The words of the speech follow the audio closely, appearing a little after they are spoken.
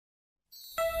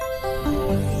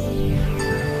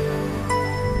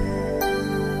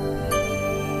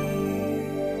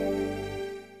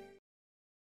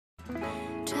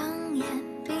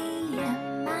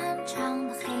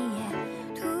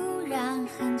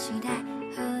期待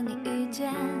和你遇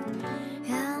见，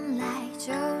原来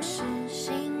就是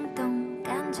心动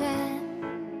感觉。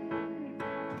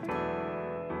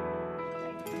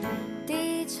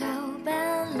地球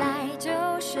本来就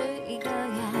是一个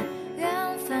圆，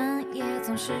缘分也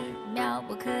总是妙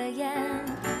不可言。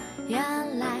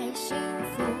原来幸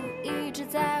福一直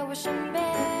在我身边。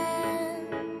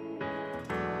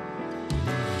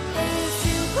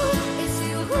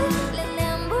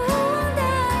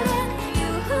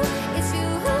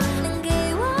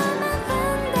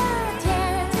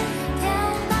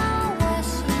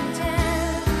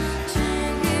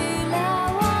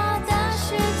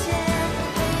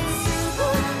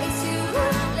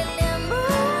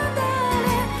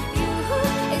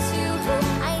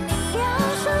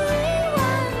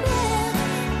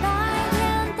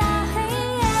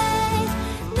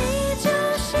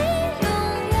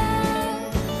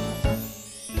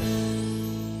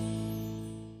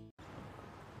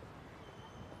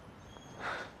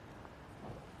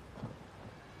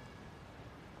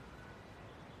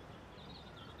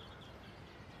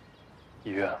医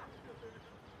院，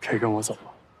可以跟我走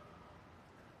吗？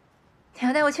你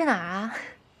要带我去哪儿啊？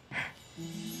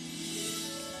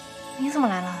你怎么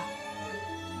来了？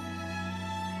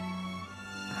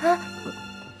啊？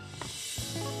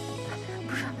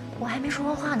不是，我还没说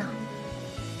完话呢。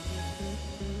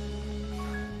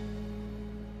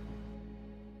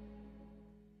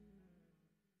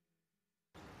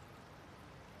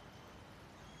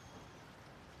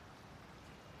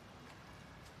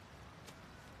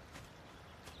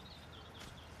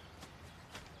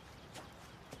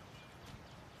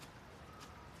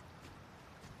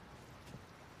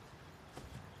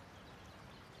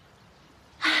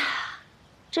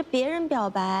这别人表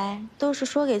白都是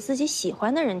说给自己喜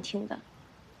欢的人听的，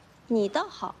你倒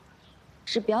好，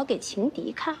是表给情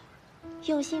敌看，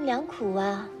用心良苦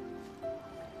啊！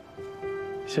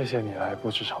谢谢你来布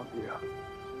置场地啊。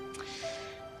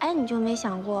哎，你就没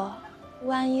想过，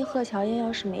万一贺乔燕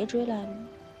要是没追来呢？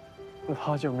那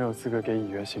他就没有资格给以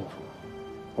约幸福。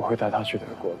我会带他去德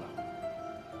国的。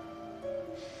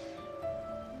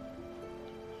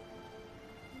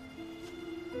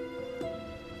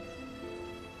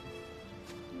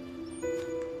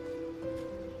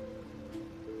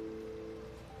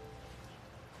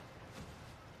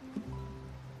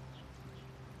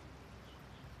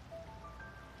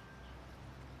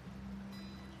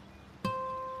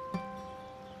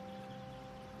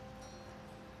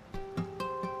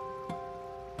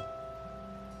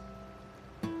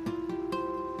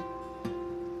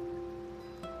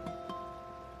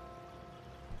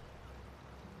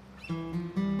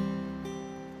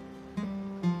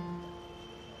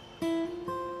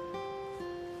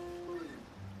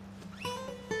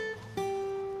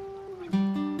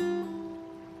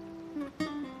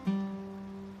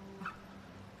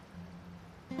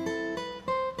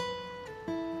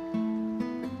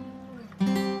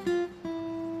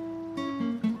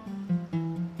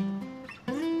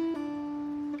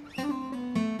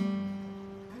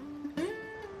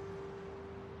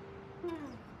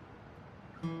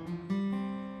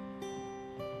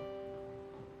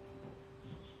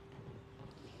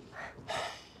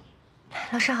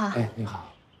老师好。哎，你好，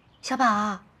小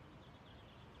宝。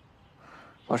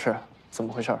老师，怎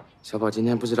么回事？小宝今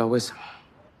天不知道为什么，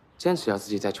坚持要自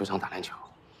己在球场打篮球，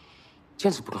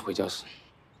坚持不肯回教室。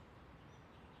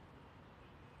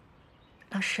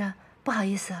老师，不好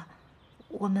意思，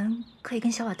我们可以跟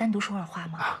小宝单独说会儿话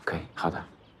吗？啊，可以，好的，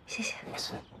谢谢。没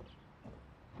事。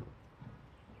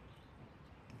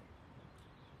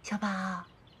小宝，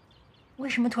为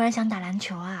什么突然想打篮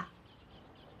球啊？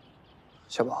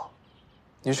小宝，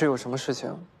你是有什么事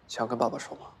情想跟爸爸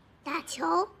说吗？打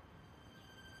球。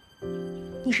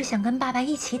你是想跟爸爸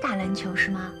一起打篮球是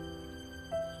吗？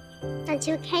打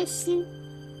球开心。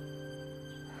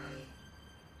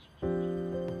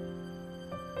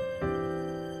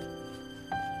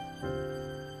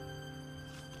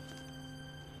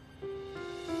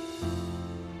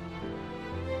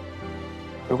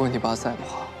如果你爸在的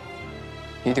话，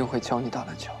一定会教你打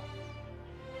篮球，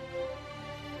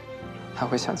还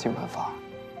会想尽办法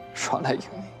耍赖赢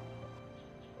你。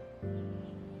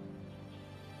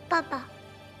爸爸，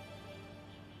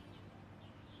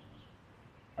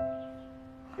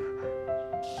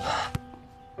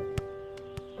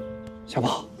小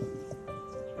宝，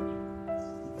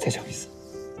再讲一次。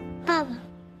爸爸，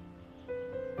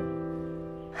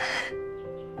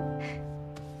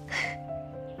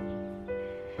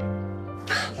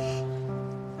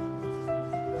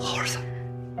好儿子。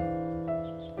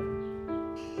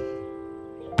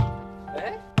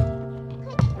哎，1、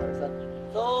2、3，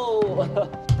走！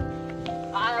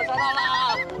哎呀，抓到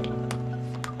了！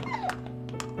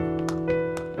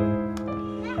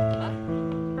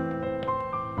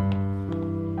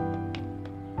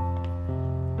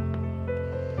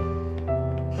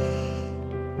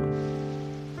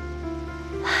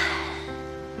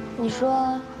你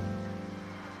说，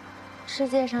世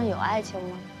界上有爱情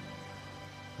吗？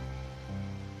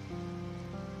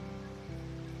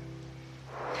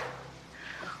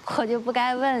我就不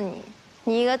该问你，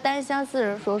你一个单相思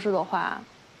人说出的话，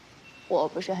我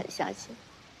不是很相信。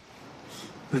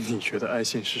那你觉得爱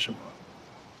情是什么？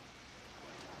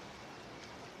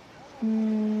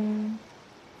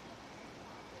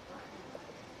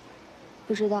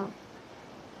不知道。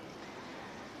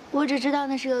我只知道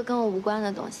那是个跟我无关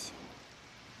的东西。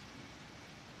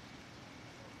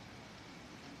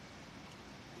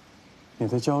你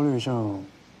的焦虑症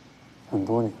很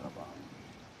多年了吧？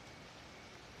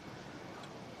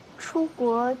出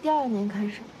国第2年开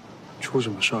始。出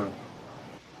什么事儿了？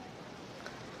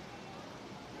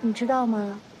你知道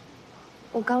吗？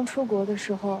我刚出国的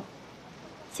时候，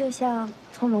就像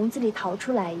从笼子里逃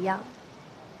出来一样。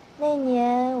那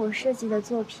年我设计的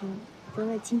作品得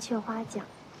了金雀花奖，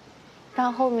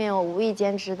到后面我无意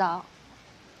间知道，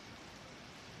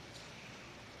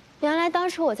原来当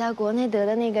时我在国内得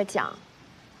的那个奖，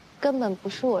根本不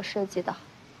是我设计的，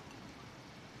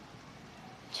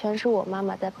全是我妈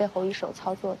妈在背后一手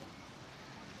操作的。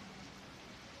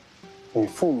你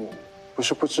父母不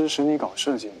是不支持你搞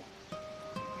设计吗？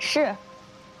是，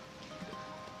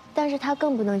但是他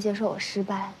更不能接受我失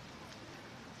败。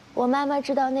我妈妈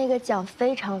知道那个奖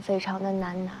非常非常的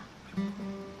难拿，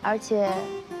而且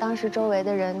当时周围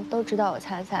的人都知道我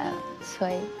参赛了，所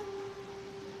以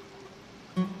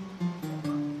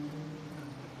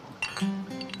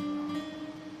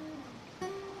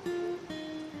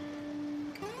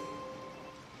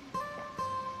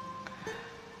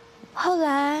后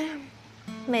来，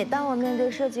每当我面对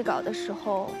设计稿的时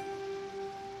候，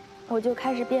我就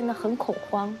开始变得很恐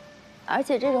慌，而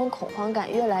且这种恐慌感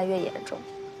越来越严重。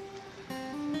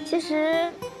其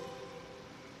实，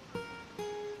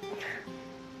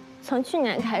从去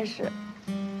年开始，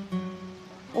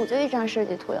我就一张设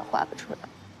计图也画不出来。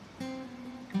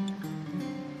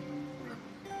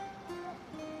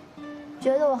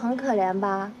觉得我很可怜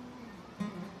吧？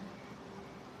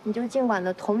你就尽管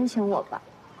的同情我吧，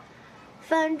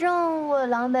反正我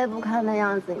狼狈不堪的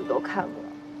样子你都看过，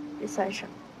这算什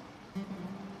么？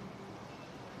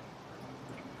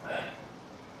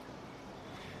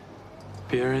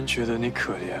别人觉得你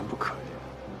可怜不可怜，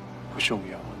不重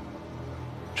要，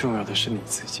重要的是你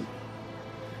自己。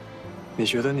你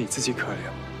觉得你自己可怜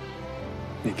吗？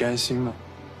你甘心吗？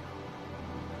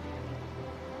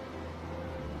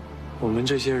我们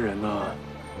这些人呢，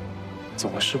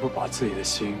总是不把自己的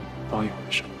心当一回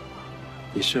事，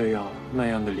以这样那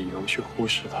样的理由去忽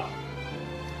视它，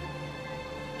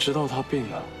直到他病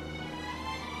了。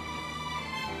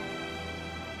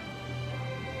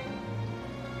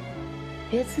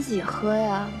别自己喝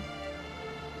呀。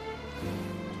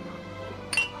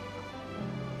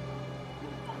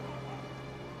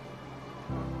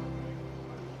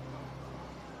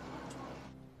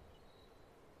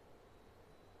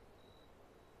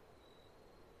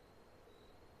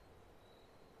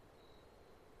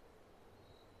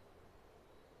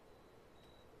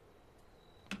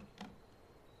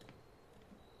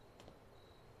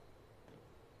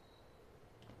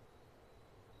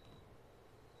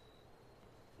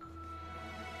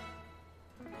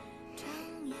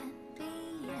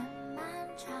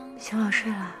小宝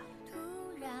睡了，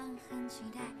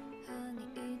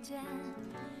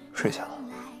睡下了。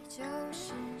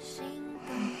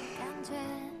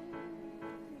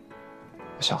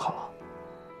我想好了，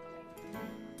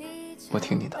我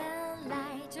听你的。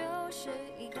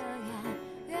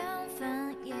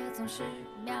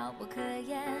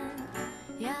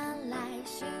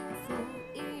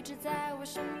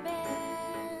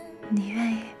你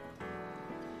愿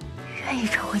意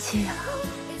找回记忆了？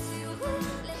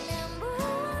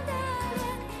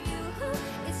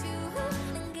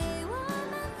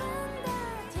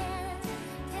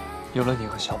有了你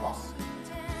和小宝，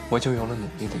我就有了努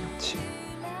力的勇气。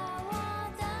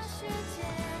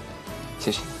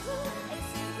谢谢你，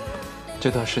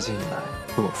这段时间以来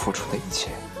为我付出的一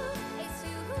切，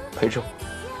陪着我，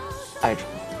爱着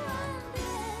我。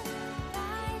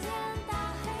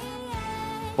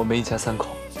我们一家3口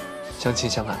相亲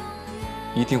相爱，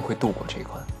一定会度过这一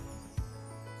关。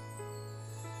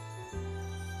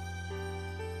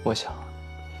我想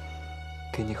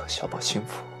给你和小宝幸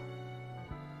福。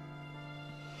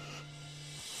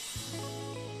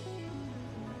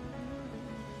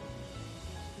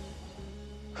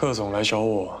贺总来找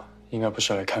我，应该不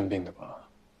是来看病的吧？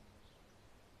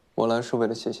我来是为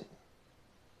了谢谢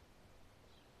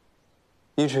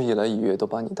你。一直以来，以月都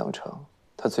把你当成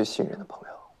他最信任的朋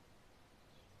友。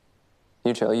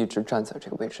你只要一直站在这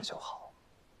个位置就好，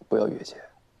不要越界。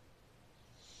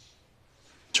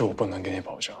这我不能给你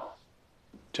保证，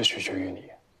这取决于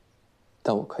你。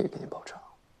但我可以给你保证，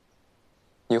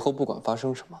以后不管发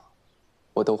生什么，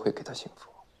我都会给他幸福。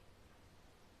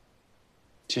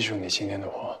记住你今天的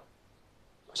话。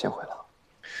我先回了。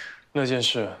那件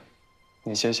事，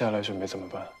你接下来准备怎么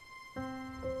办？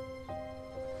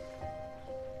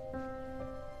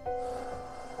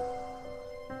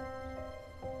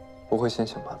我会先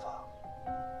想办法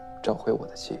找回我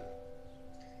的记忆。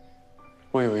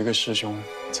我有一个师兄，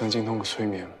曾经通过催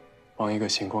眠，帮一个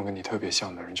情况跟你特别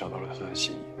像的人找到了他的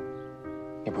记忆。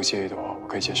你不介意的话，我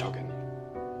可以介绍给你。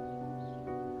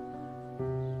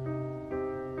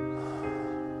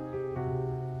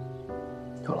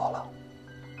有劳了。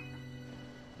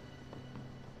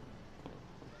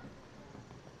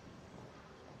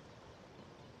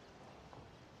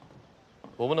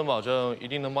我不能保证一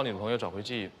定能帮你的朋友找回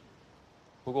记忆，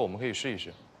不过我们可以试一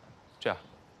试。这样，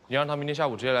你让他明天下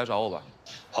午直接来找我吧。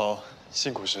好，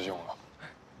辛苦师兄了。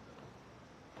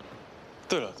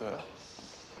对了，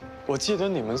我记得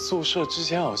你们宿舍之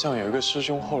前好像有一个师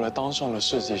兄，后来当上了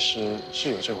设计师，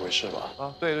是有这回事吧？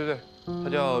啊，对，他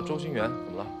叫周新元，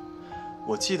怎么了？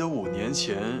我记得5年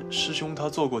前师兄他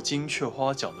做过金雀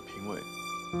花奖的评委。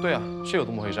对啊，是有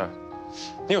这么回事。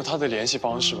你有他的联系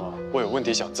方式吗？我有问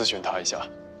题想咨询他一下。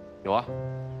有啊，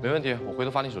没问题，我回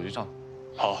头发你手机上。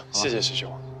好，谢谢师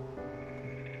兄。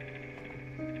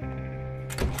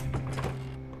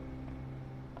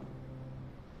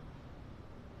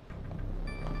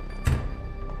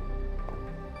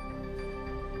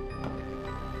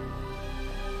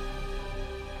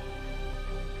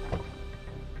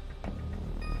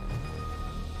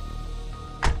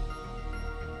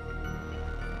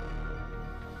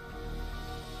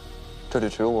这里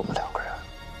只有我们2个人，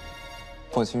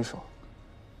放心说，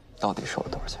到底收了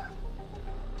多少钱？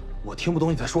我听不懂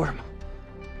你在说什么。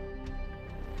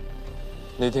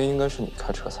那天应该是你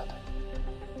开车才对，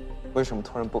为什么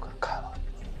突然不敢开了？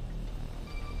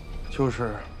就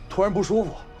是突然不舒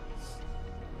服。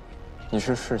你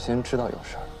是事先知道有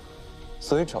事儿，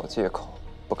所以找借口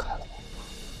不开了吗？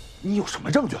你有什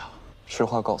么证据啊？实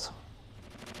话告诉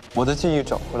你，我的记忆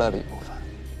找回来了一部分，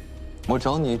我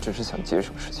找你只是想节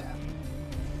省时间。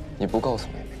你不告诉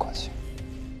我也没关系，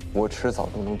我迟早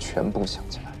都能全部想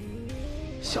起来。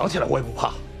想起来我也不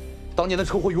怕，当年的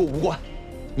车祸与我无关。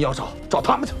你要找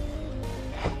他们去。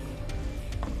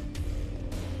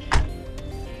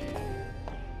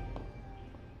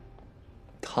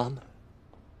他们？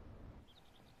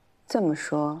这么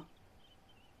说，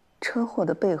车祸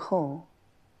的背后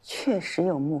确实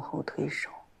有幕后推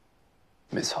手。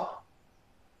没错，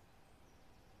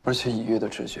而且以月的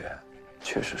直觉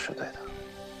确实是对的。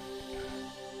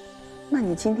那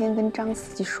你今天跟张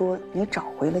司机说你找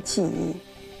回了记忆，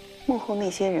幕后那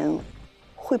些人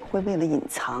会不会为了隐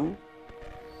藏，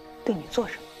对你做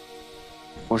什么？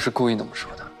我是故意那么说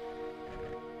的。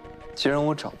既然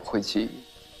我找不回记忆，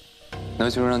那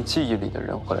就让记忆里的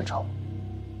人回来找我。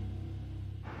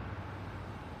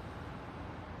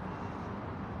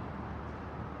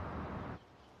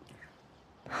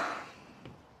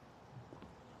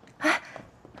哎，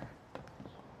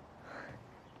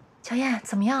乔燕，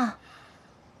怎么样？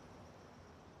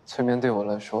催眠对我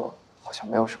来说好像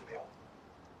没有什么用。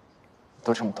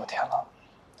都这么多天了，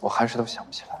我还是都想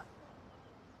不起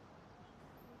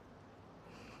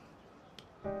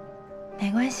来。没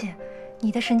关系，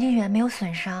你的神经元没有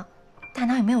损伤，大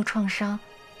脑也没有创伤，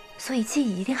所以记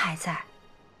忆一定还在，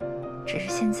只是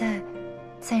现在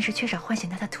暂时缺少唤醒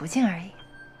它的途径而已。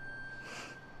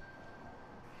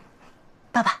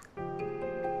抱抱。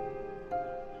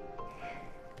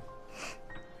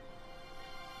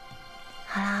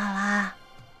好啦，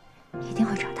一定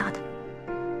会找到的。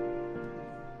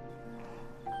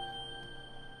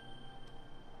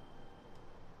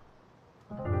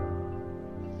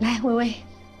来，薇薇，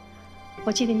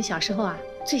我记得你小时候啊，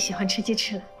最喜欢吃鸡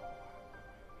翅了。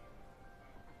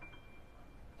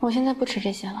我现在不吃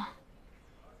这些了，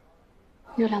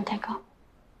热量太高。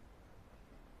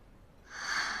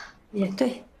也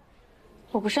对，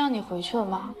我不是让你回去了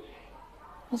吗？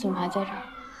你怎么还在这儿？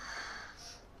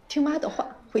听妈的话，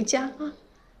回家啊。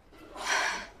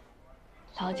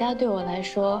老家对我来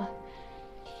说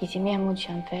已经面目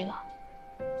全非了，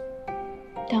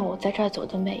但我在这儿走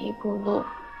的每一步路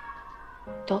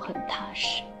都很踏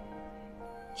实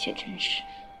且真实。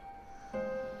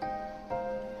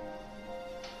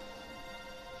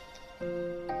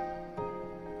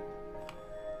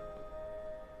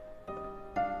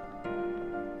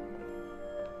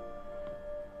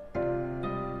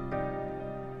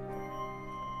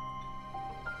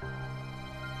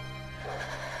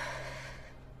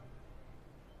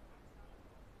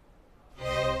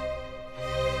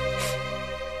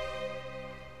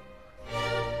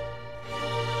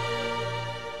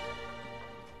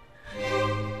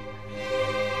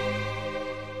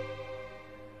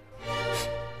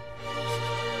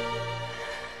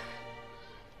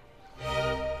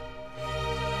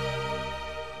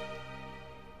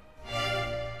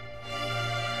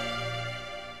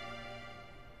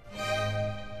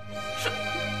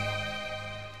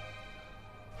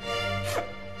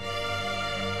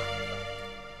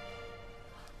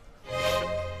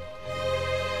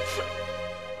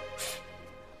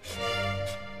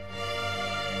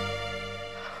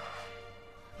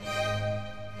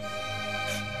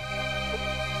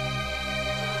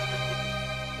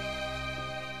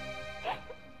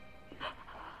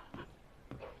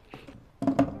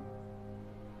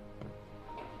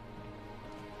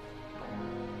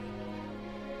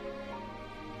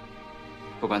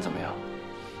管怎么样，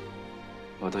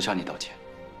我都向你道歉。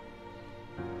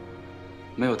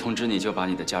没有通知你就把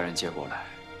你的家人接过来，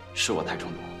是我太冲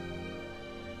动了，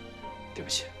对不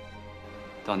起。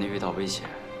当你遇到危险，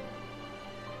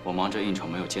我忙着应酬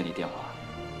没有接你电话，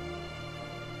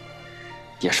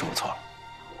也是我错了，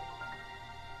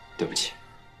对不起。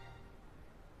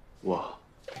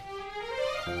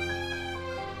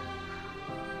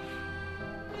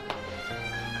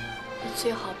你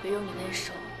最好别用你那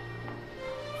手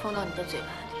放到你的嘴巴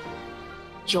里，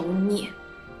油腻。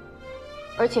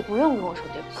而且不用跟我说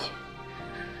对不起。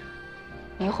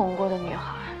你哄过的女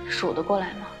孩数得过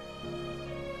来吗？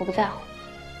我不在乎。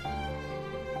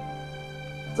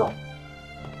走。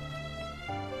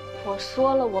我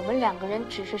说了，我们2个人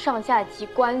只是上下级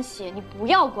关系，你不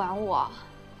要管我。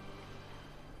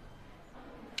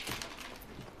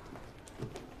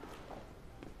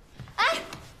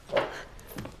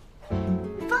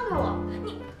放开我！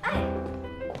你哎！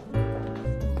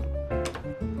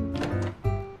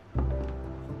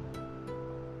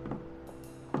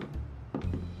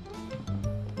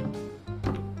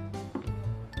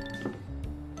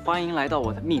欢迎来到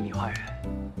我的秘密花园。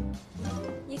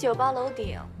你酒吧楼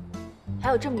顶还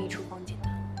有这么一处风景呢。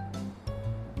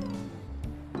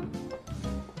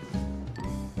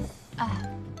哎，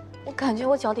我感觉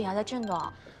我脚底下在震动。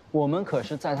我们可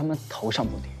是在他们头上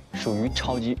布顶，属于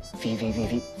超级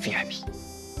VIP。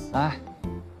来，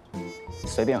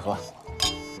随便喝。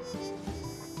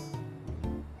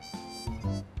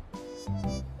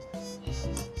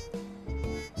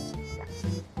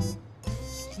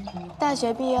大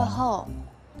学毕业后，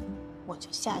我就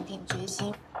下定决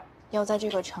心，要在这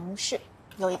个城市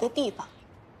有一个地方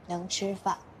能吃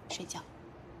饭睡觉，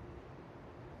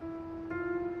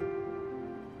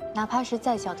哪怕是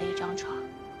再小的一张床，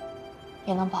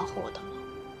也能保护我的梦。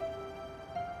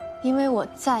因为我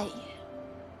再也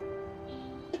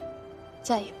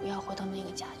不要回到那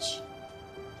个家去。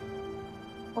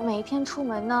我每一天出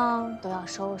门呢，都要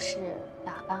收拾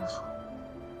打扮好，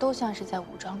都像是在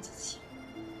武装自己。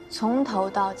从头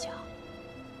到脚，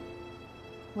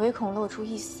唯恐露出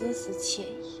一丝丝惬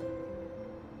意，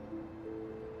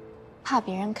怕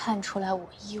别人看出来我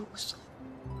一无所有。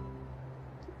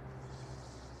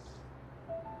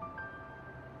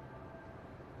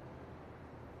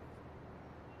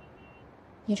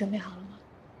你准备好了吗？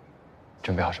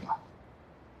准备好什么？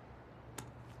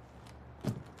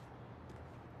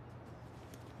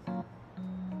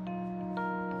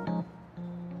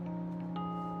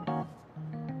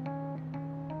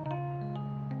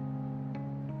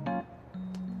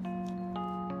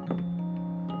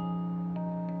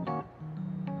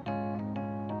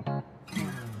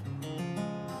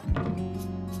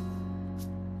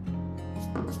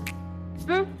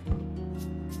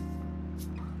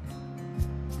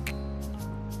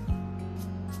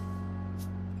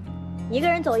一个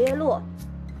人走夜路，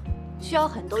需要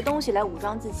很多东西来武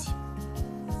装自己。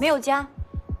没有家，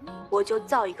我就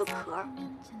造一个壳；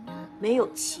没有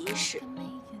骑士，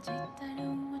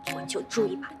我就铸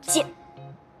一把剑。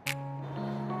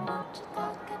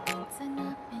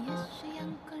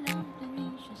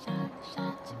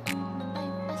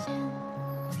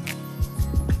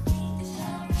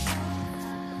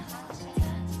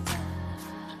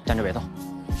站着别动。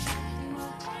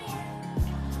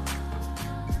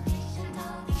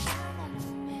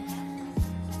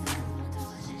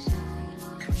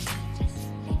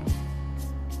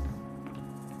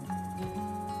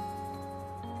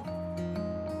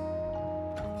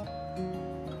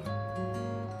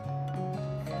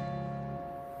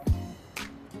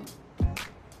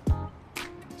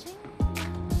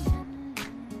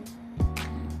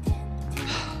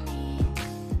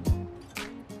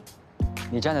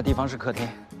你站的地方是客厅，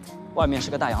外面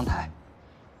是个大阳台，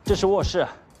这是卧室，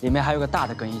里面还有个大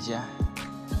的更衣间，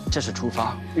这是厨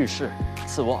房、浴室、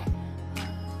次卧，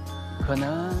可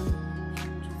能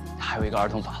还有一个儿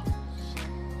童房。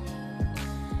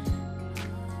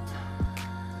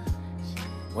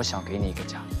我想给你一个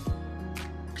家，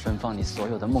存放你所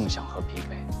有的梦想和疲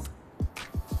惫。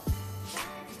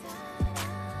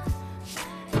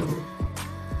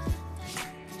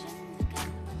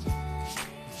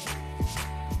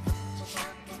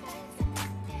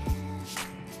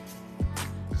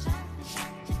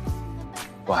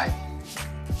我爱你，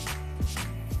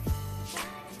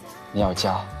你要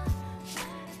家，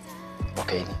我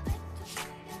给你；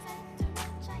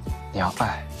你要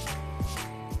爱，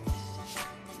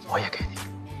我也给你。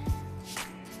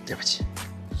对不起，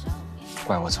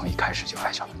怪我从一开始就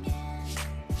爱上了你。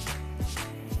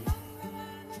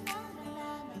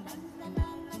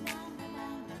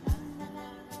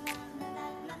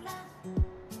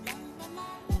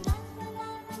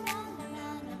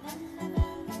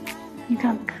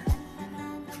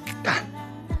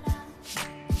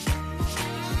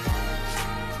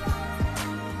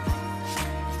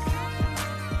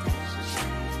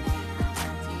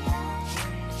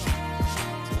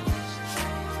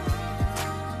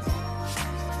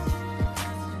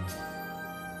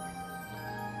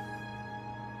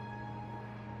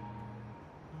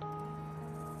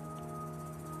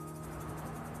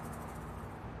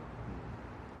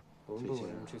能不为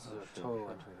人这次超额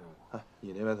完成任务。哎，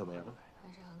你那边怎么样？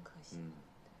还是很可惜。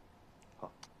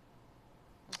好。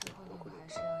最后我还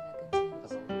是要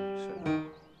再跟进一下。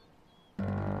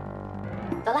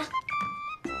得啦。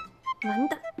完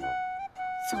蛋！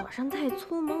早上太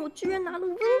匆忙，我居然拿了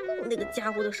温谷那个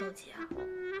家伙的手机啊！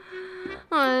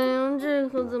哎呀，这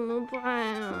可怎么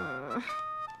办呀？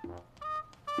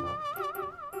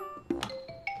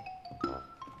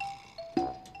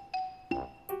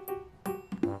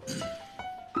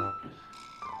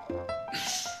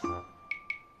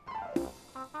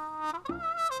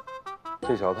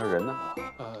这小子他人呢？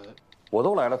我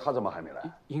都来了，他怎么还没来？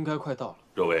应该快到了。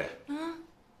若薇，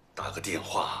打个电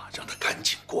话让他赶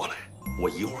紧过来，我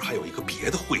一会儿还有一个别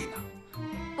的会呢。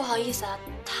不好意思啊，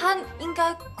他应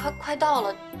该快到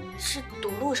了，是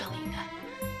堵路上了应该。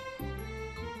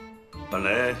本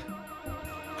来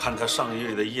看他上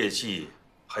月的业绩，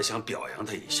还想表扬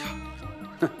他一下，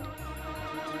哼，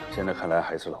现在看来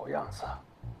还是老样子。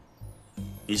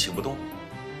你请不动？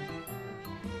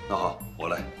那好，我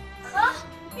来。啊，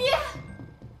别！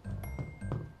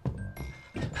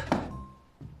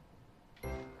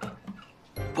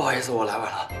不好意思，我来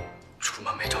晚了，出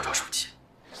门没找着手机。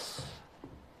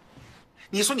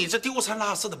你说你这丢三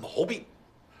落四的毛病，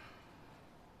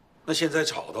那现在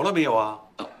找到了没有啊？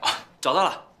找到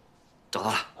了，找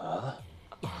到了。啊？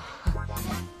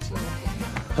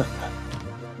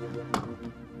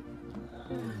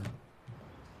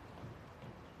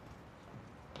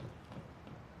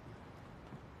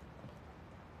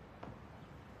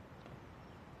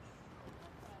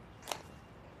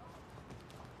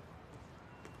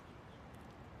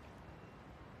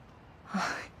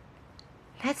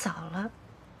来早了。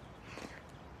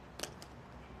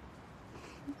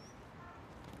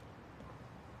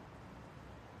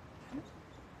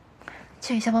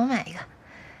去给小宝买一个。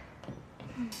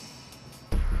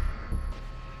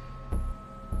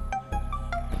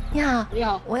你好，你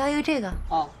好，我要一个这个。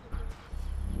哦。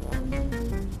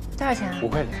多少钱啊？ 5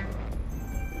块钱。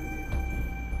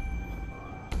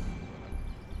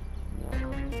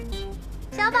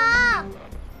小宝，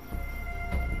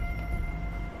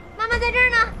妈妈在这儿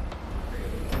呢。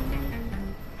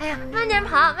哎呀，慢点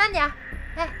跑，慢点。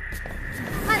哎，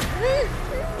慢，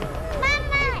妈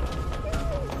妈。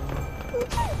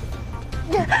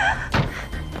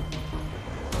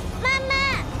妈妈。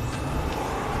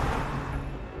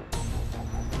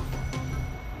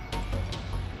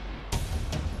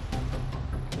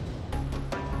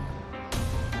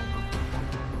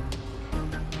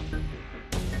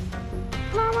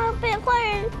妈妈被坏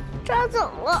人抓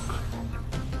走了。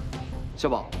小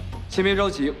宝，先别着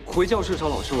急，回教室找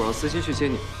老师，我让司机去接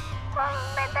你。妈妈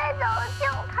被带走了，救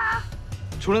他！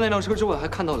除了那辆车之外，还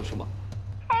看到了什么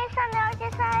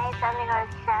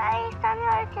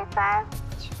A3673A3673A3673。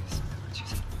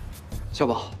小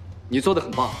宝，你做的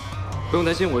很棒，不用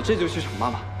担心，我这就去找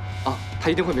妈妈。啊，她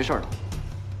一定会没事的。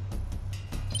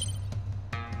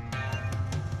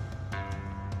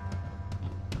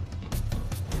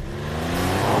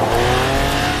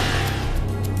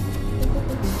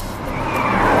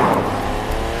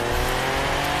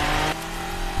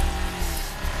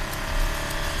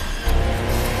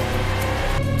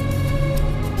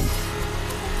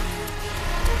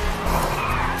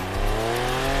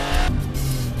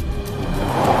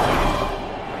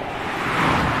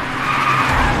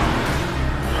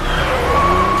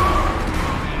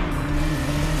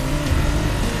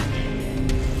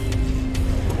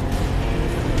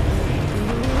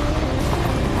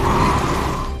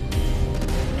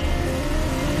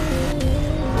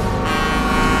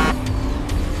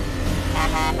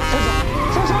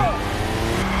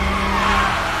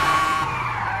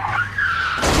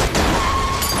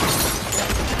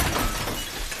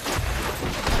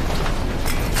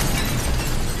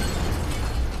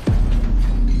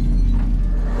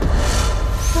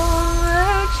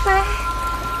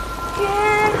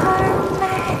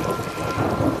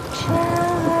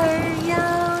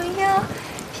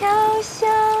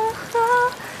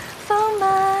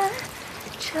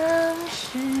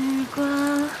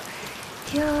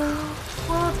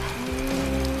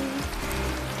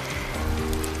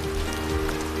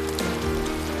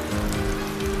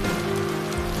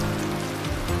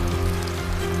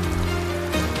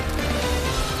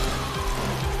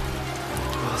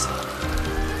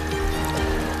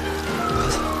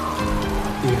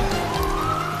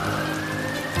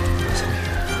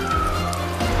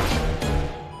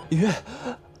 医院，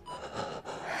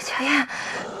乔燕，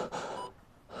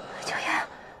乔燕，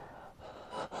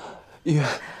医院，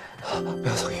不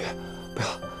要走，医院，不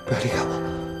要离开我，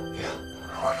医院，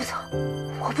我不走，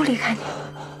我不离开你。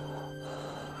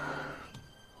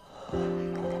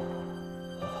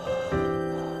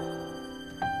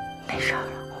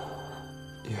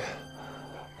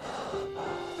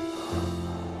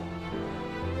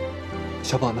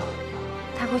小宝呢？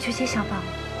他会去接小宝，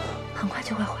很快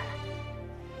就会回来。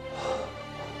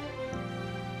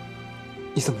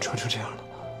你怎么穿成这样了？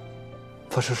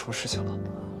发生什么事情了？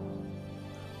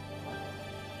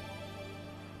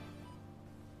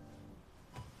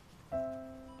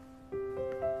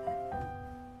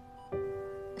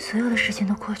所有的事情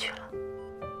都过去了，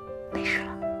没事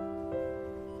了。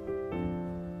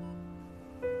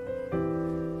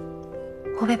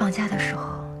我被绑架的时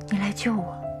候，你来救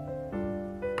我，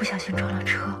不小心撞了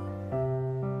车，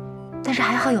但是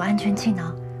还好有安全气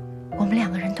囊，我们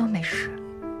2个人都没事，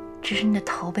只是你的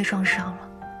头被撞伤了。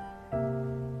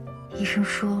医生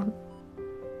说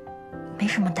没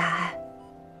什么大碍，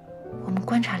我们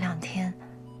观察2天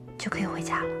就可以回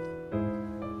家了。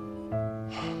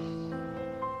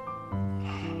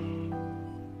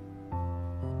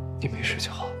你没事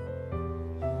就好。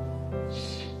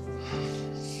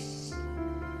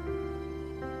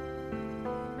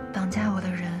绑架我的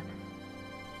人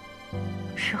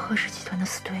是贺氏集团的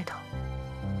死对头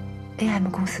 ，AM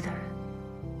公司的人，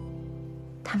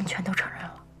他们全都承认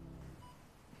了。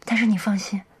但是你放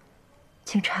心，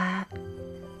警察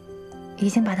已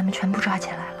经把他们全部抓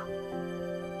起来了。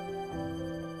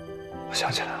我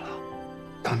想起来了，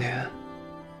当年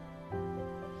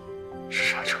是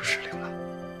刹车失灵了。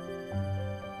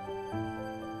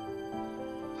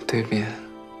对面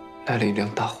来了一辆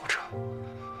大货车，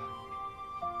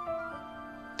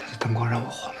它的灯光让我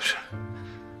慌了神，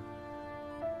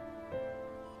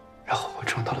然后我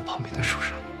撞到了旁边的树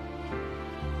上。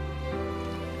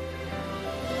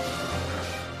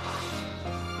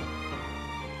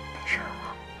没事了。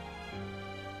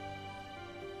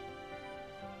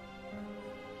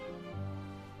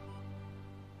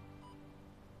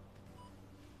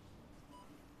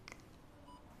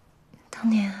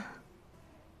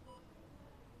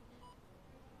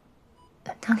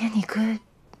当年你哥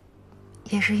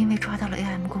也是因为抓到了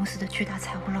AM 公司的巨大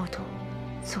财务漏洞，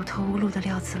走投无路的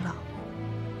廖子老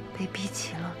被逼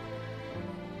急了，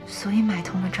所以买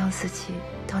通了张司机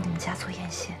到你们家做眼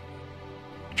线。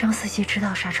张司机知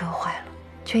道刹车坏了，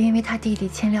却因为他弟弟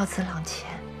欠廖子朗钱，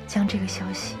将这个消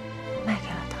息卖给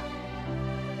了他，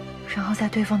然后在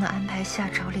对方的安排下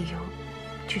找理由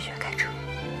拒绝开车。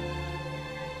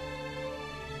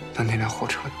那辆货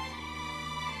车呢？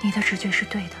你的直觉是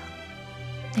对的，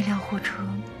那辆货车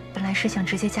本来是想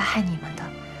直接加害你们的，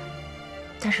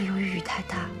但是由于雨太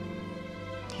大，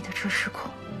你的车失控，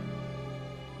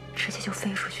直接就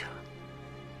飞出去了。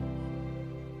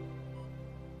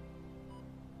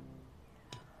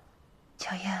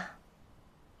小燕，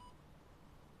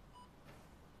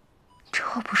车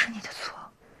祸不是你的错，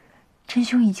真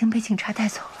凶已经被警察带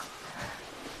走了。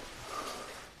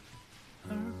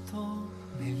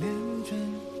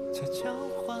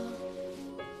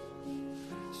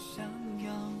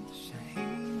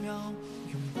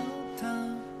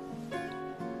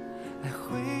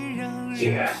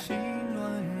爷，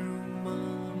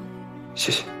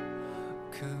谢谢，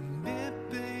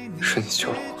是你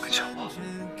救了我跟小宝。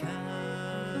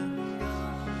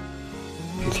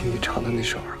那天你唱的那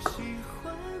首儿歌，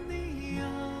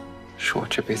是我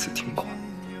这辈子听过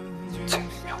最美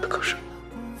妙的歌声。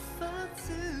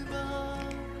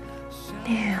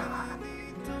命运啊，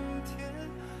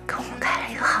跟我们开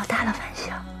了一个好大的玩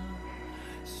笑。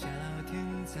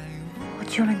我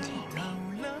救了你一命，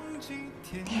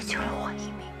你也救了我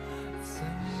一命。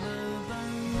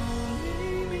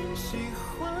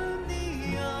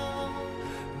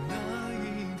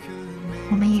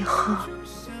我们以后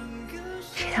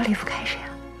谁都离不开谁啊。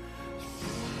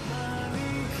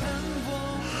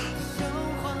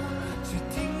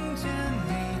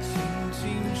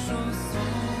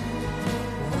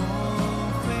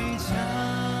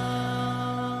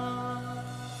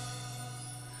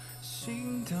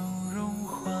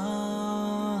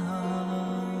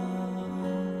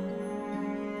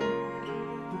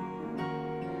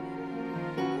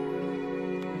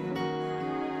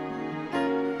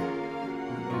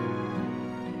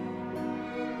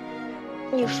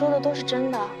你说的都是真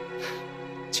的？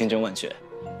千真万确。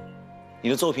你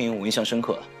的作品我印象深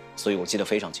刻，所以我记得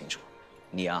非常清楚。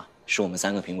你啊，是我们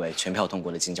3个评委全票通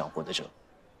过的金奖获得者。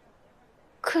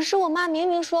可是我妈明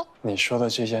明说……你说的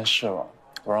这件事吧，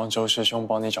我让周师兄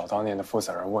帮你找当年的负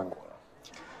责人问过了，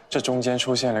这中间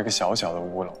出现了一个小小的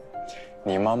乌龙。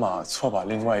你妈妈错把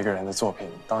另外一个人的作品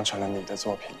当成了你的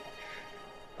作品，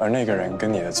而那个人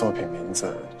跟你的作品名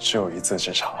字只有1字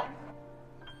之差。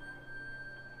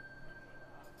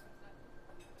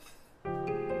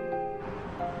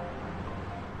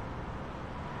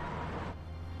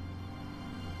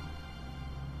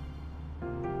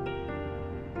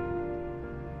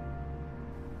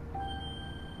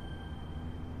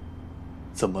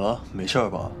怎么了？没事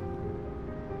吧？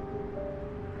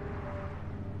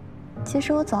其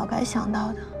实我早该想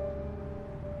到的。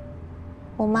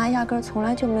我妈压根儿从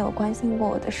来就没有关心过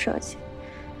我的设计，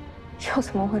又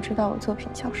怎么会知道我作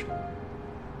品叫什么？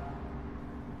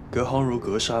隔行如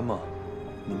隔山嘛，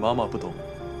你妈妈不懂，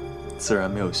自然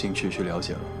没有兴趣去了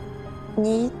解了。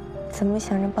你怎么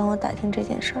想着帮我打听这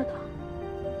件事的？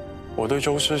我对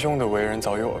周师兄的为人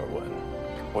早有耳闻，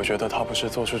我觉得他不是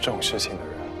做出这种事情的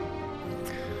人。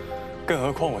更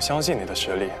何况我相信你的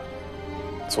实力，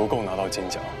足够拿到金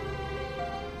奖。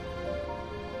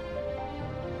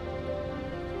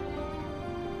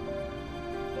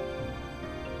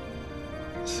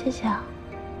谢谢啊。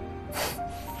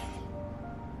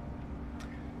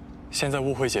现在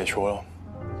误会解除了，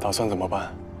打算怎么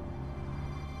办？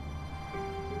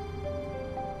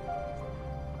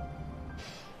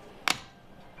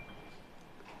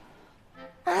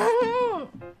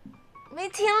没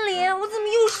听理，我怎么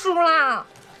又输了？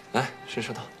来，试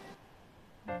试它。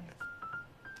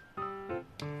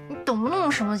你动不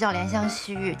动什么叫怜香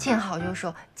惜玉，见好就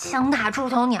收，枪打出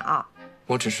头鸟。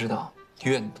我只知道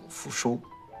愿赌服输。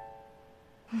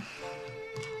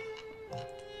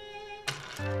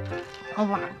好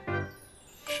玩。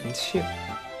生气了，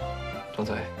张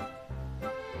嘴。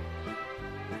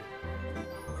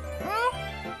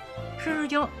是师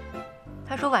兄，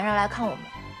他说晚上来看我们。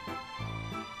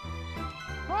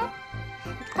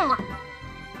看吧。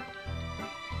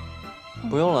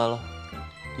不用来了，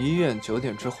医院9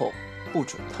点之后不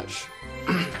准探视。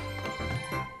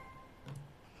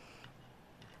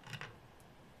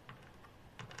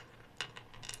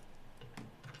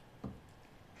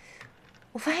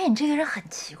我发现你这个人很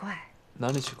奇怪。哪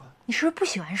里奇怪？你是不是不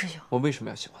喜欢师兄？我为什么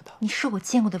要喜欢他？你是我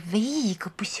见过的唯一一个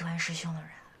不喜欢师兄的人。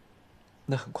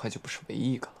那很快就不是唯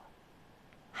一一个了。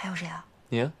还有谁啊？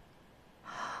你啊？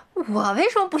我为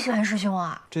什么不喜欢师兄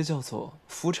啊？这叫做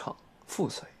夫唱妇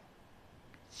随。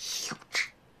幼稚。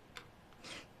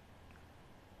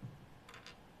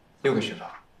又个学长。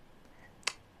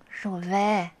是我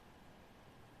薇。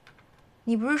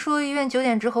你不是说医院9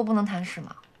点之后不能探视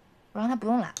吗？我让他不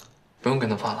用来。不用跟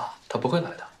他发了，他不会来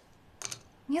的。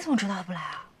你怎么知道他不来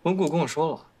啊？文谷跟我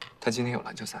说了，他今天有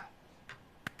篮球赛。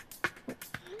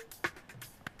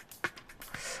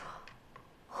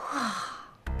哇，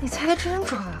你猜的真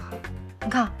准啊！你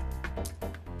看，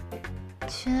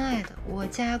亲爱的，我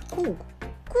家姑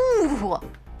姑，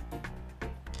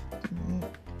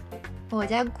我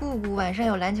家姑姑晚上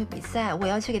有篮球比赛，我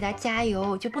要去给她加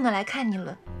油，就不能来看你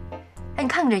了。哎，你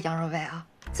看看这杨若薇啊，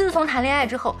自从谈恋爱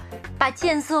之后，把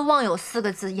见色忘友4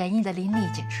个字演绎的淋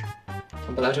漓尽致。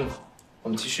他本来正好，我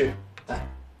们继续来。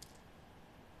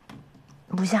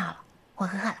不下了，我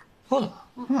饿了。饿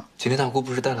了？今天大姑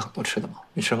不是带了很多吃的吗？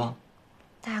你吃吗？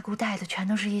大姑带的全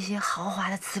都是一些豪华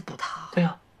的滋补汤。对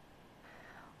呀。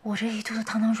我这一肚子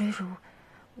汤汤水水，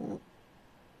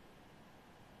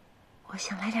我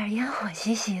想来点烟火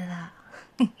气息的。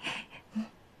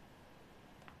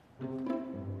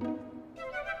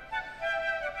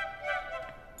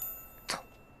走。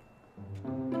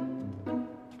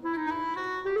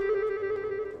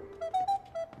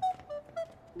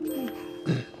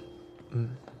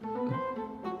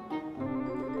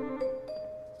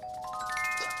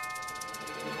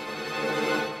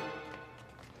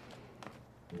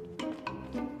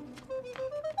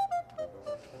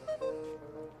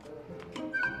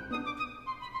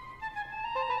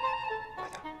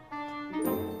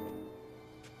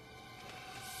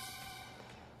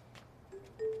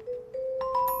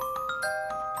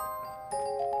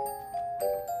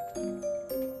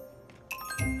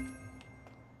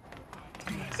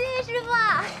师傅。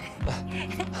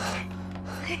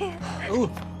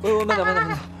慢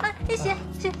点。谢谢。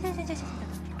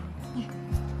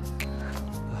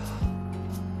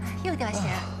又掉线。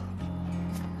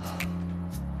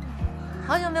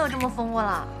好久没有这么疯过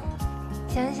了。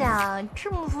想想这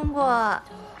么疯过，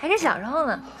还是小时候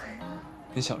呢。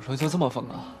你小时候就这么疯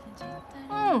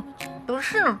啊？不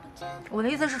是，我的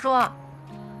意思是说，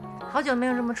好久没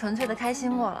有这么纯粹的开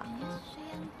心过了。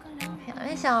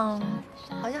想一想，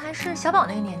好像还是小宝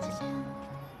那个年纪。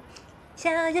小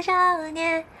小少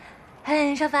年，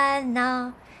很少烦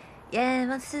恼，眼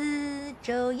望四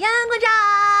周阳光照。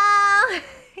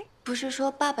不是说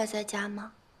爸爸在家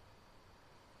吗？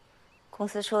公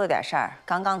司出了点事儿，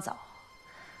刚刚走。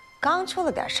刚出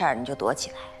了点事儿你就躲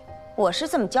起来，我是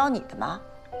这么教你的吗？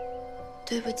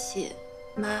对不起，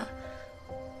妈。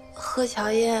贺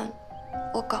乔燕，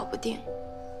我搞不定。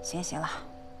行了，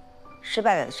失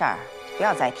败了的事儿就不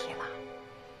要再提了。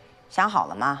想好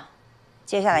了吗？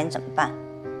接下来你怎么办？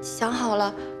想好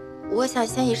了，我想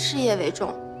先以事业为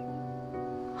重。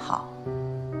好，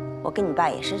我跟你爸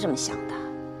也是这么想的。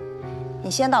你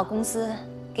先到公司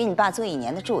给你爸做1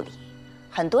年的助理，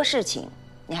很多事情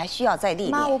你还需要再历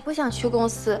练。妈，我不想去公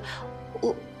司，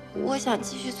我想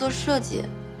继续做设计。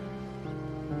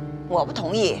我不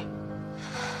同意。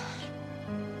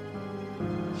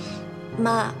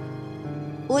妈，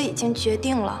我已经决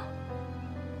定了。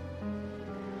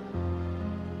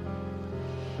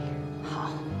好，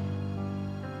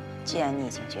既然你已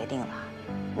经决定了，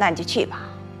那你就去吧。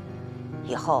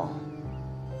以后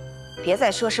别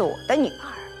再说是我的女儿。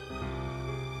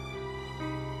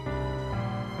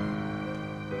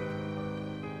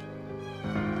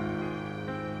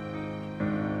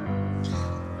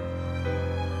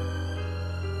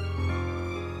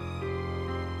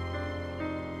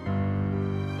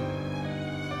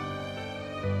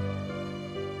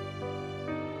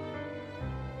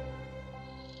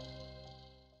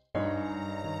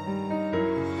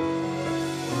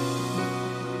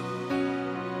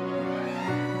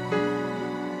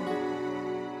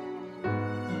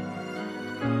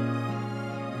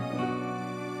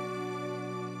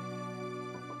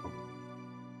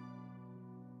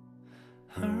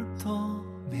耳朵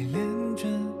没连着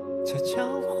悄悄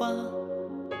话，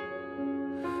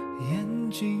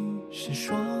眼睛是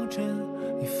说着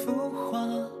一幅画，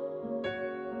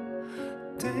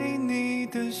对你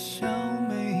的笑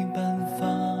没办法，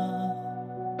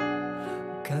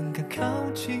刚刚靠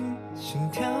近，心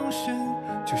跳声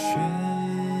就喧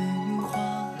哗，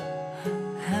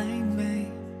还没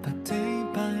把对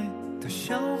白都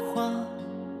消化，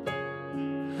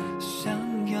想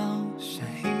要下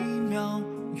一秒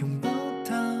拥抱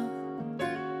他，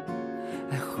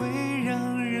爱会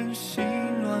让人心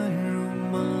乱如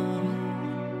麻，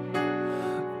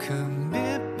可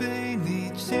别被你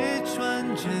揭穿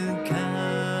这尴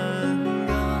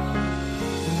尬。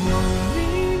我明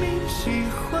明喜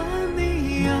欢你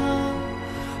呀，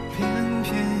偏偏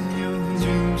有句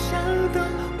讲到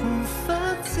无法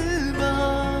自拔，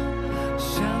想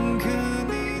和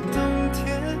你冬天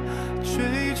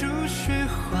追逐雪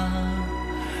花，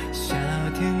夏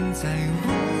天在无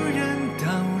人岛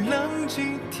浪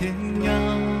迹天涯。